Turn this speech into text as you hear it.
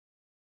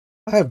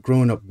I have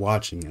grown up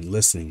watching and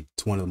listening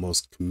to one of the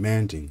most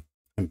commanding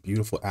and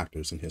beautiful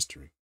actors in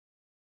history.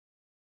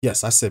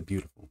 Yes, I said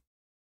beautiful.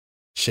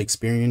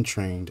 Shakespearean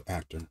trained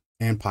actor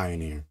and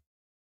pioneer,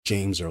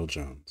 James Earl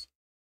Jones.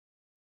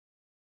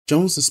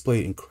 Jones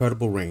displayed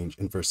incredible range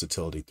and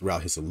versatility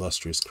throughout his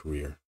illustrious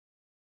career.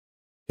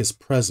 His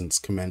presence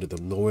commanded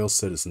the loyal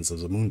citizens of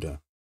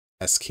Zamunda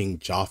as King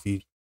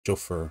Joffrey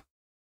Joffre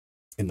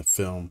in the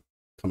film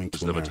Coming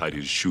to America. Never tied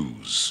his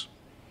shoes.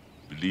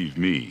 Believe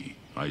me,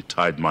 I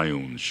tied my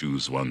own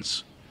shoes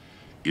once.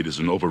 It is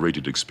an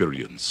overrated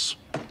experience.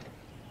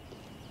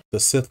 The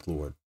Sith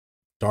Lord,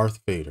 Darth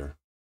Vader,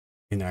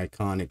 in the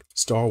iconic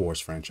Star Wars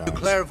franchise.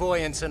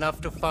 Clairvoyance enough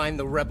to find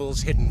the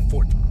rebels' hidden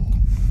fort.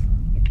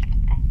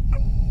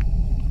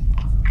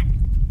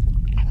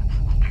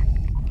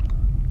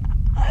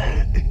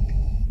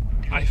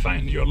 I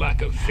find your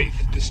lack of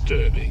faith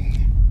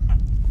disturbing.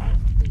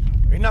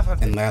 Enough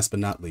of And last but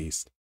not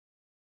least,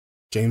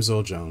 James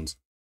Earl Jones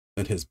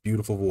lent his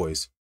beautiful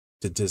voice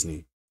to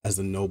Disney as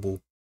the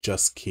noble,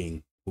 just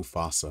King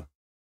Mufasa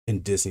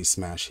in Disney's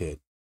smash hit,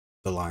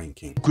 The Lion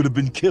King. Could have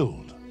been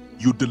killed.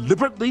 You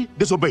deliberately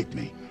disobeyed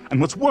me. And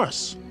what's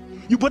worse,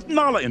 you put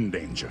Nala in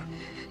danger.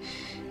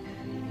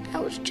 I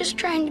was just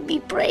trying to be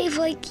brave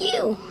like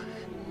you.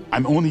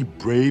 I'm only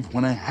brave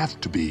when I have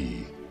to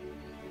be.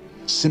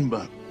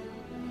 Simba,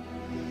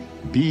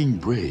 being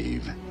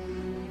brave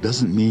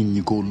doesn't mean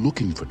you go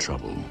looking for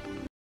trouble.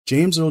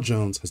 James Earl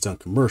Jones has done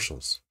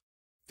commercials,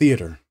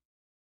 theater,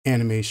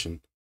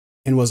 animation,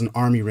 and was an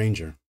Army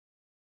Ranger.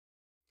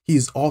 He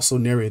has also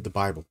narrated the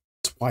Bible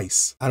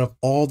twice. Out of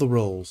all the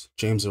roles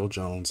James Earl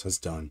Jones has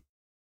done,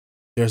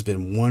 there's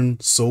been one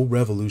so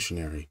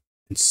revolutionary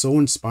and so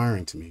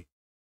inspiring to me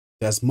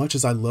that as much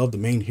as I love the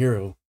main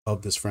hero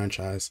of this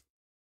franchise,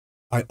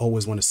 I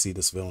always want to see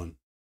this villain.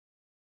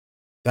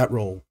 That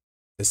role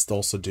is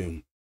Thulsa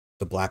Doom,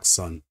 the Black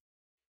Sun,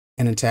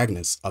 an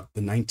antagonist of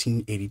the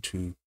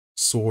 1982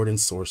 sword and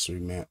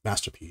sorcery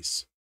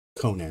masterpiece,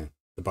 Conan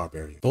the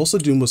Barbarian.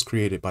 Thulsa Doom was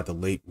created by the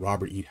late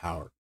Robert E.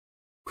 Howard,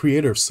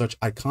 creator of such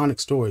iconic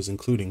stories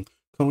including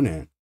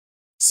Conan,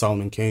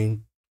 Solomon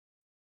Kane,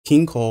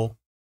 King Cole,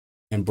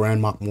 and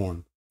Bran Mak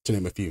Morn, to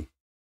name a few.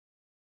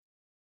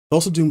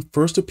 Thulsa Doom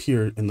first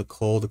appeared in the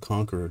Cole the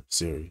Conqueror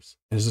series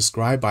and is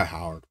described by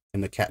Howard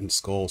in the Cat and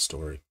Skull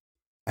story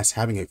as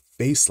having a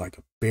face like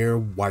a bare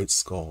white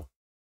skull,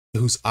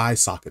 whose eye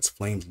sockets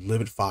flamed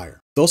livid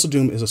fire. Thulsa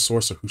Doom is a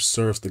sorcerer who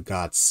serves the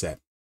god Set,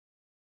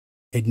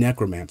 a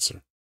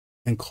necromancer,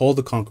 and Cole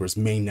the Conqueror's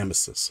main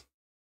nemesis.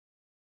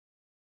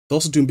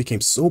 Thulsa Doom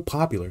became so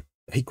popular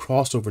that he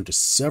crossed over into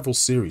several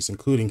series,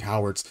 including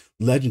Howard's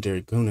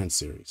legendary Conan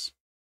series.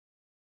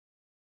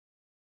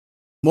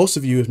 Most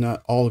of you, if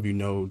not all of you,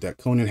 know that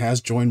Conan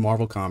has joined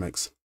Marvel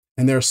Comics,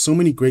 and there are so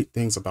many great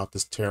things about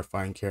this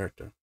terrifying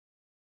character.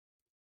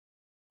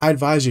 I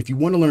advise you, if you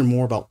want to learn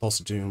more about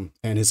Thulsa Doom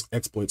and his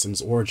exploits and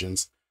his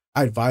origins,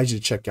 I advise you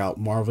to check out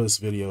Marvelous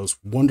Video's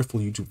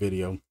wonderful YouTube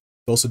video,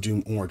 Thulsa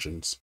Doom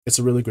Origins. It's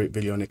a really great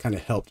video and it kind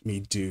of helped me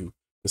do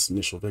this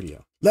initial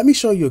video. Let me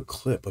show you a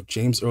clip of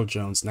James Earl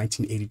Jones'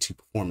 1982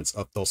 performance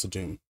of Thulsa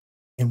Doom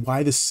and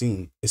why this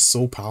scene is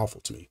so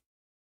powerful to me.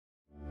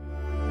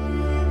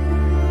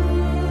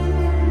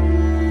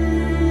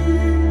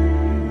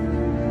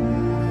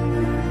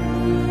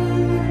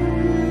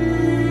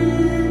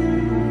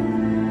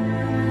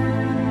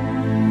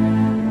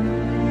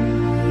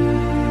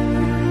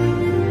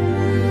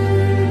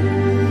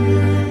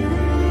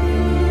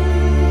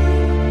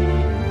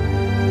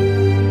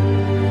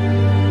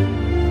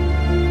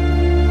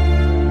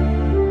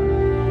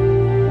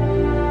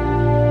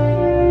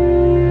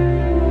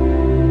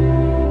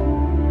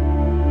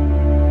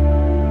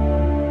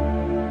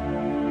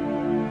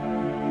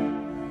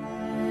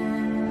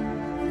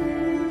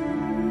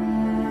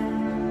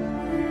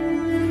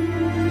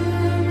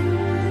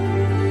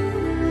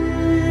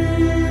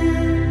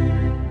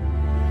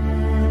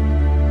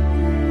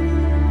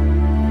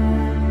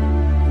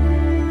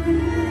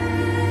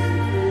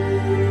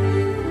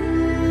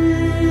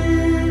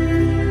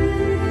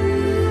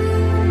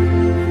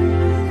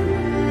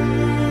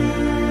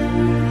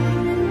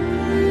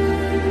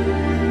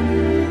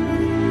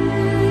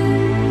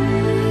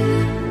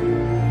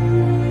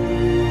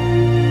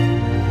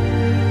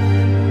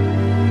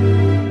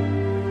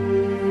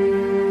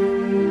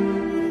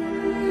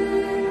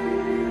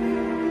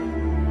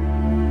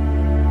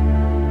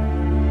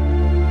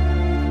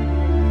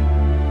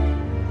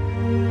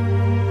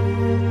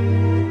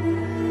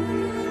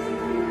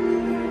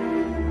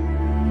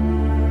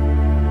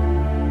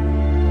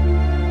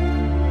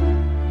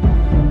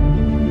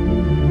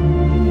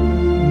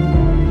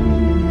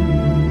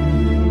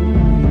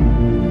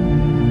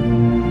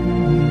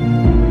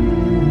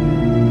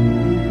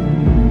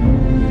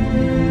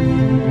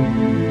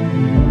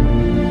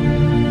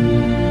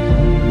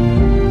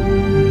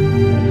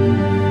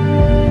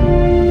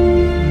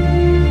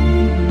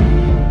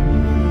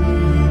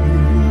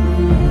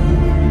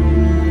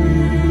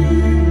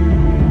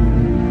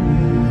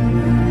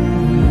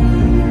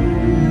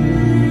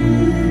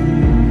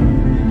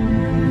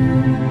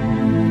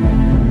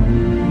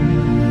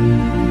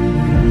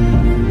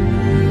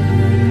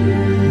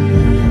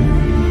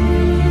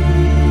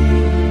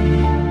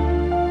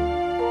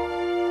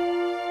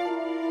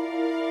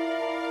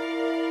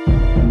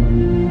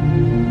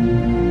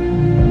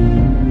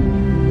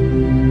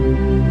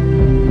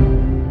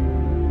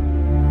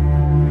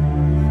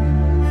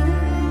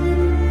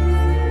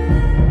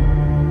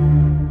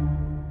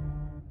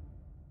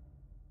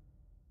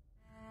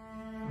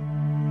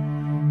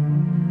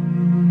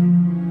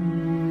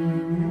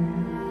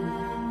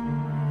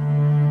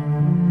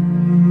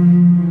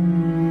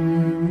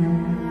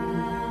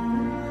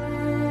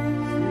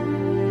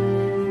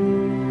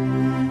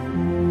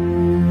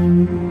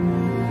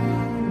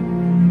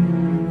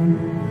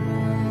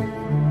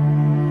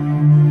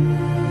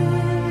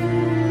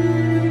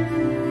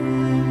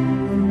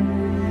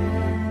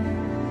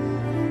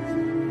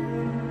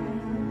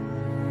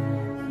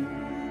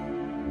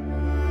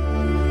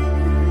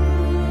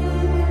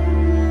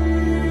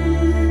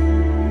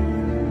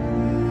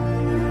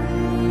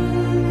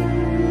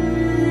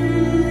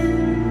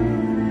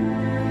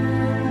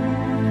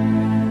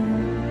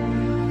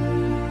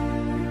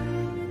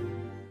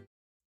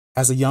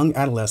 As a young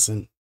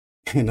adolescent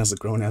and as a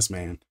grown-ass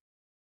man,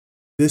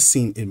 this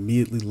scene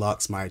immediately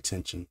locks my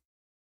attention.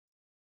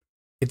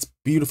 It's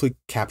beautifully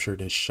captured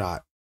and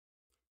shot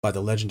by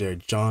the legendary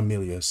John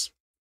Milius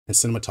and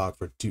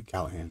cinematographer Duke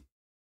Callahan.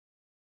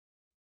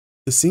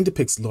 The scene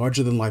depicts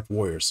larger-than-life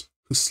warriors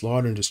who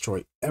slaughter and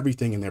destroy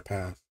everything in their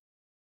path.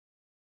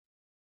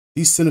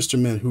 These sinister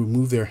men who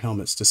remove their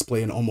helmets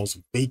display an almost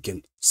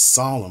vacant,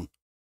 solemn,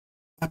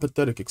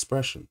 apathetic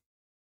expression.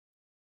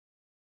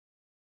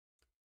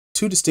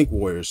 Two distinct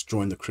warriors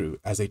join the crew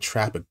as they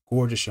trap a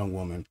gorgeous young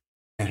woman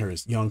and her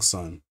young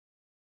son,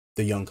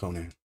 the young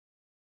Conan.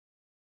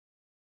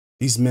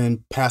 These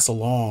men pass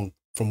along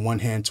from one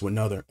hand to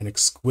another an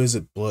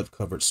exquisite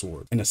blood-covered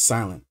sword in a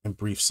silent and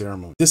brief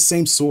ceremony. This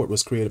same sword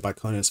was created by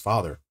Conan's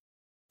father,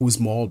 who was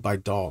mauled by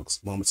dogs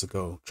moments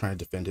ago trying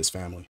to defend his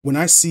family. When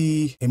I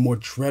see a more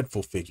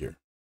dreadful figure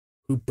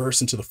who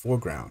bursts into the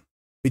foreground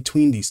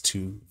between these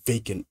two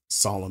vacant,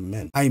 solemn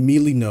men, I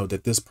immediately know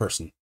that this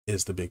person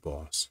is the big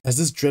boss. As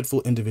this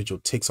dreadful individual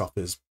takes off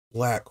his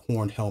black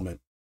horned helmet,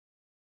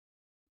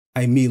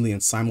 I immediately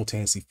and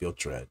simultaneously feel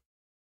dread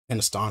and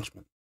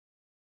astonishment.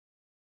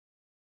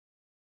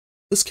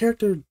 This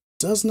character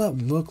does not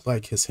look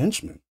like his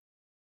henchman.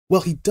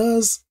 Well, he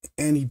does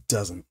and he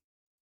doesn't.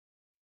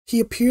 He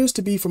appears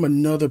to be from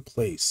another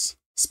place.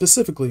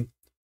 Specifically,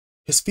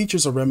 his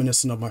features are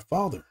reminiscent of my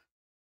father,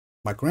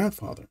 my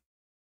grandfather,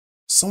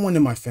 someone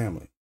in my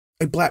family,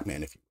 a black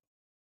man, if you will.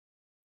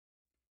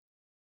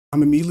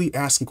 I'm immediately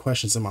asking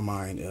questions in my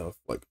mind of,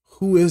 like,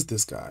 who is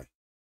this guy?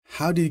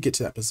 How did he get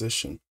to that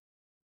position?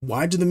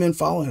 Why do the men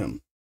follow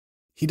him?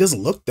 He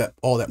doesn't look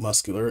all that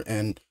muscular,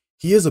 and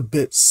he is a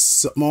bit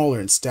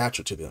smaller in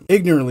stature to them.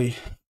 Ignorantly,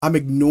 I'm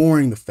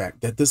ignoring the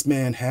fact that this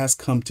man has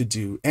come to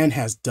do and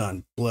has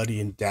done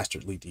bloody and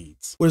dastardly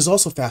deeds. What is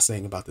also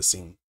fascinating about the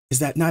scene is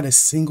that not a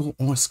single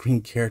on-screen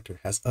character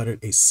has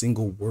uttered a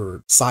single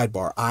word.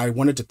 Sidebar, I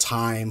wanted to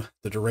time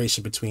the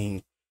duration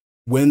between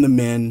when the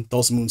men,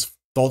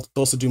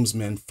 Thulsa Doom's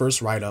men,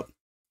 first ride up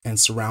and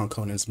surround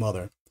Conan's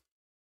mother.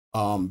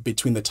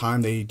 Between the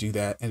time they do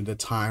that and the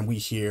time we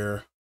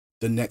hear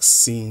the next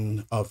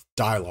scene of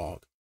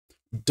dialogue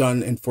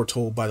done and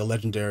foretold by the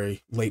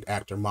legendary late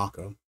actor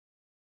Mako.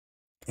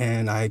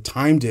 And I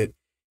timed it,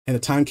 and the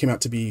time came out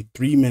to be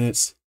 3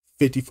 minutes,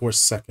 54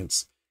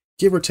 seconds,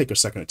 give or take a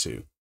second or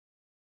two.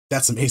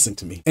 That's amazing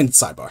to me. And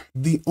sidebar,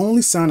 the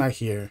only sound I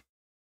hear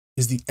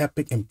is the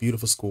epic and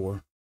beautiful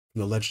score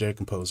from the legendary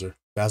composer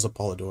Basil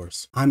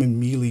Polidorus. I'm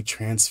immediately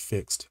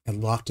transfixed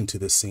and locked into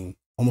this scene,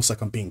 almost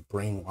like I'm being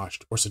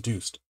brainwashed or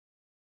seduced.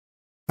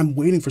 I'm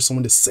waiting for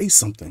someone to say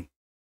something.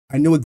 I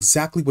know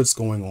exactly what's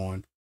going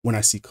on when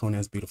I see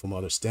Conan's beautiful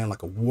mother stand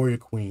like a warrior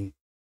queen,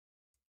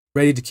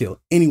 ready to kill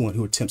anyone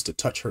who attempts to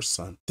touch her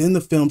son. Then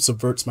the film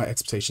subverts my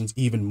expectations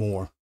even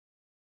more.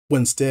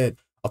 When instead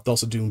of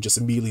Thulsa Doom just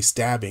immediately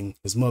stabbing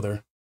his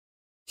mother,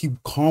 he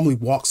calmly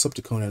walks up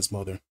to Conan's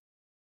mother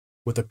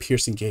with a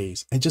piercing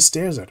gaze and just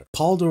stares at her.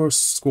 Polidorus'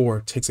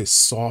 score takes a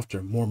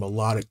softer, more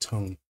melodic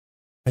tone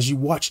as you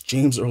watch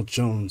James Earl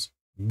Jones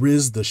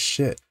riz the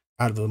shit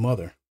out of the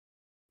mother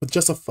with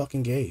just a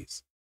fucking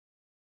gaze.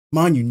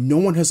 Mind you, no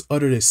one has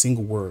uttered a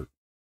single word.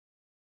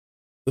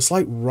 The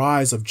slight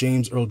rise of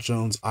James Earl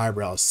Jones'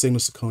 eyebrows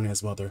signals to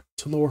Conan's mother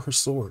to lower her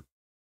sword,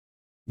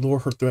 lower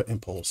her threat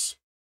impulse,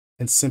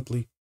 and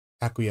simply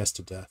acquiesce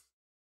to death.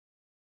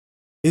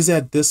 It is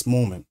at this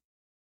moment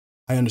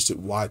I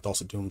understood why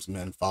Thulsa Doom's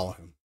men follow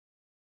him.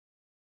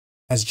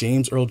 As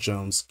James Earl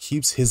Jones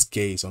keeps his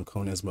gaze on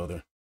Conan's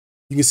mother,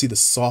 you can see the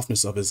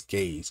softness of his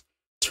gaze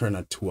turn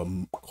into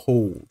a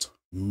cold,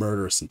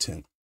 murderous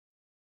intent.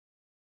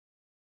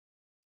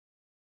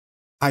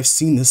 I've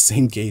seen this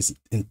same gaze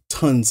in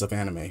tons of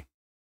anime.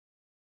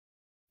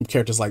 From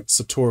characters like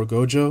Satoru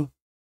Gojo,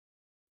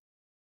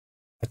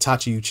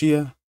 Itachi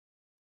Uchiha,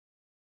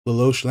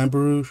 Lelouch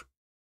Lamperouge,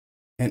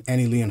 and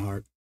Annie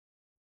Leonhardt.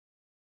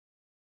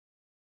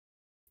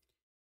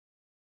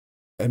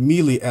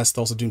 Immediately as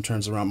Thulsa Doom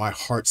turns around, my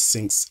heart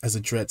sinks as a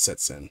dread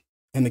sets in,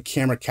 and the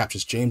camera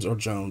captures James Earl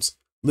Jones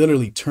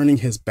literally turning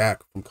his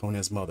back from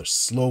Conan's mother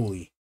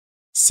slowly,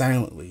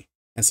 silently,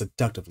 and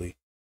seductively,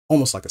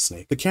 almost like a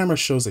snake. The camera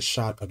shows a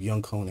shot of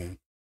young Conan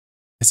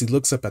as he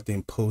looks up at the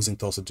imposing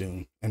Thulsa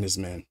Doom and his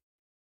men,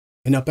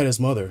 and up at his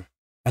mother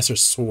as her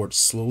sword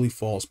slowly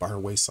falls by her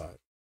wayside.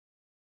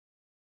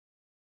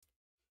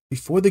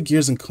 Before the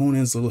gears in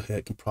Conan's little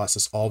head can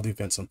process all the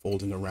events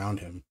unfolding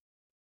around him,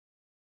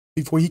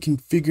 before he can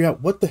figure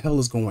out what the hell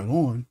is going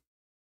on,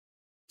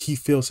 he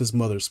feels his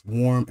mother's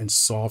warm and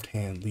soft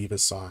hand leave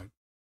his side.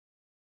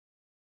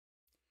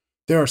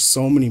 There are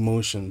so many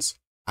emotions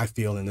I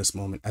feel in this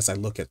moment as I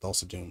look at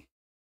Thulsa Doom.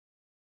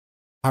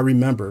 I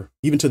remember,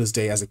 even to this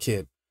day as a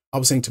kid, I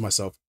was saying to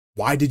myself,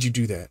 why did you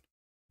do that?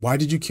 Why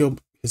did you kill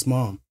his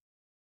mom?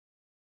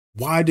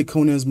 Why did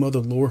Conan's mother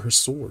lower her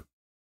sword?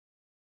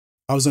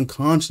 I was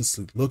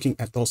unconsciously looking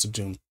at Thulsa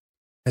Doom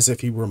as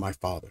if he were my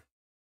father,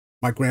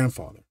 my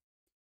grandfather.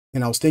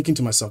 And I was thinking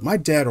to myself, my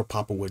dad or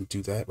papa wouldn't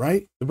do that,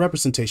 right? The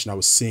representation I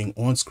was seeing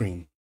on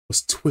screen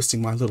was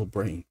twisting my little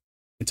brain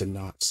into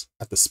knots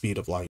at the speed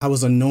of light. I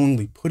was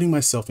unknowingly putting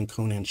myself in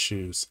Conan's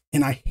shoes,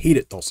 and I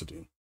hated Thulsa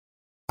Doom.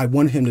 I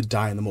wanted him to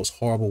die in the most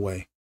horrible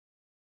way.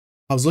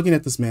 I was looking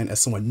at this man as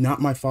someone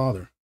not my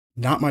father,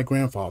 not my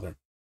grandfather,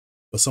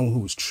 but someone who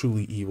was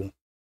truly evil.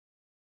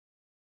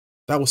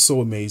 That was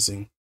so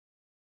amazing.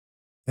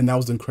 And that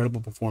was the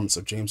incredible performance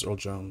of James Earl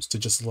Jones to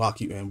just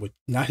lock you in with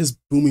not his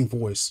booming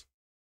voice,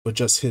 but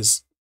just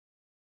his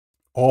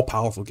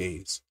all-powerful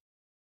gaze.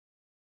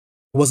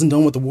 It wasn't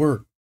done with a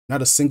word,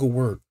 not a single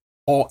word.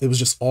 It was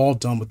just all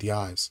done with the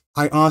eyes.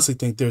 I honestly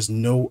think there's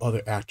no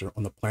other actor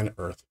on the planet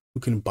Earth who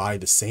can embody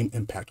the same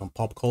impact on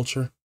pop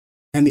culture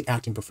and the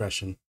acting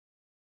profession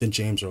than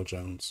James Earl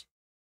Jones.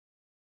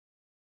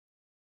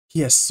 He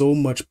has so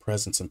much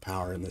presence and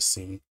power in this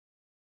scene,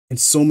 and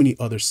so many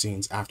other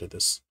scenes after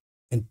this,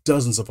 and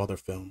dozens of other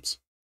films.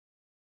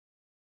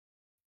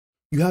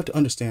 You have to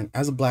understand,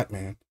 as a black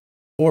man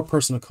or a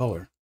person of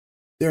color,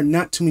 there are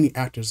not too many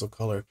actors of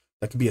color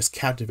that can be as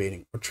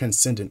captivating or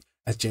transcendent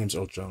as James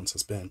Earl Jones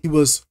has been. He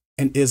was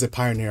and is a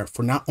pioneer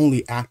for not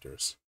only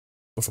actors,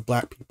 but for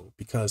black people,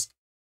 because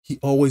he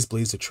always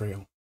blazed a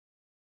trail.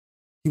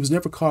 He was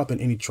never caught up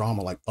in any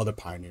drama like other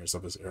pioneers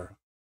of his era.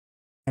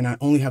 And I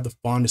only have the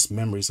fondest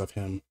memories of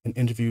him in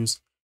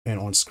interviews and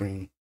on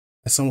screen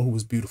as someone who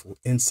was beautiful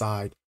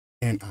inside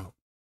and out.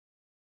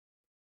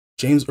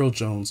 James Earl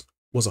Jones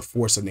was a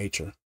force of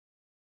nature,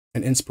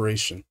 an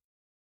inspiration,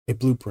 a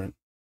blueprint,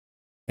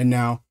 and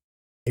now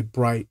a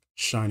bright,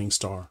 shining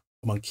star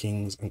among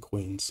kings and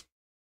queens,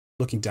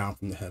 looking down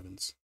from the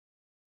heavens.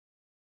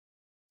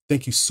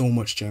 Thank you so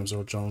much, James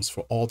Earl Jones,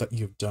 for all that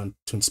you have done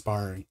to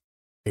inspiring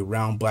a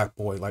round black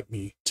boy like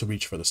me to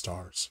reach for the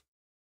stars.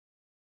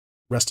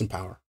 Rest in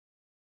power.